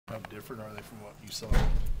How different are they from what you saw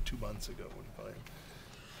 2 months ago when playing?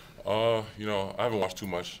 I haven't watched too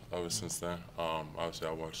much of it since then. Obviously,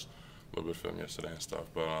 I watched a little bit of film yesterday and stuff,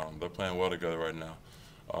 but they're playing well together right now.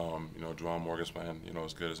 Juwan Morgan's playing,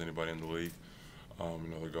 as good as anybody in the league.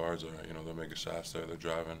 The guards are, they're making shots there, they're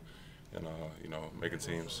driving, and making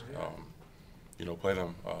teams, play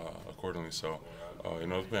them accordingly. So,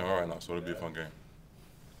 they're playing well right now, so it'll be a fun game.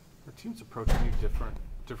 Are teams approaching you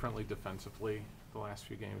differently defensively the last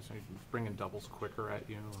few games? Are you bringing doubles quicker at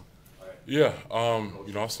you? Yeah,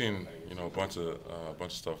 I've seen a bunch of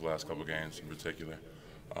stuff the last couple of games in particular.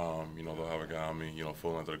 They'll have a guy on me,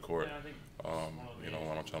 full into the court.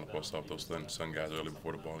 When I'm trying to post up those sun guys early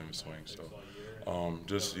before the ball even swings. So,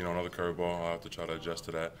 just another curveball. I have to try to adjust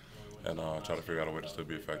to that and try to figure out a way to still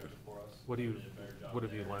be effective. What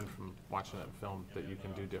have you learned from watching that film that you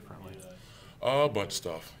can do differently? A bunch of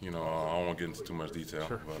stuff. I don't want to get into too much detail,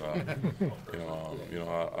 Sure. but I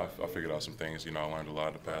figured out some things. I learned a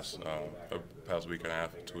lot the past week and a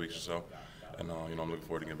half, 2 weeks or so, and I'm looking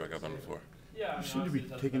forward to getting back out on the floor. You seem to be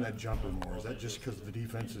taking that jumper more. Is that just because the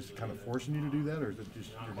defense is kind of forcing you to do that, or is it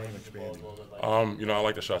just your game expanding? I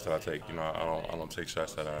like the shots that I take. I don't take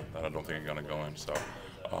shots that I don't think are gonna go in. So,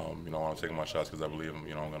 I'm taking my shots because I believe I'm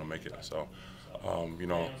gonna make it. So,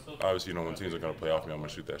 obviously, when teams are gonna play off me, I'm gonna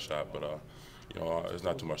shoot that shot. But, there's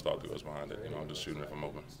not too much thought that goes behind it. I'm just shooting if I'm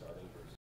open.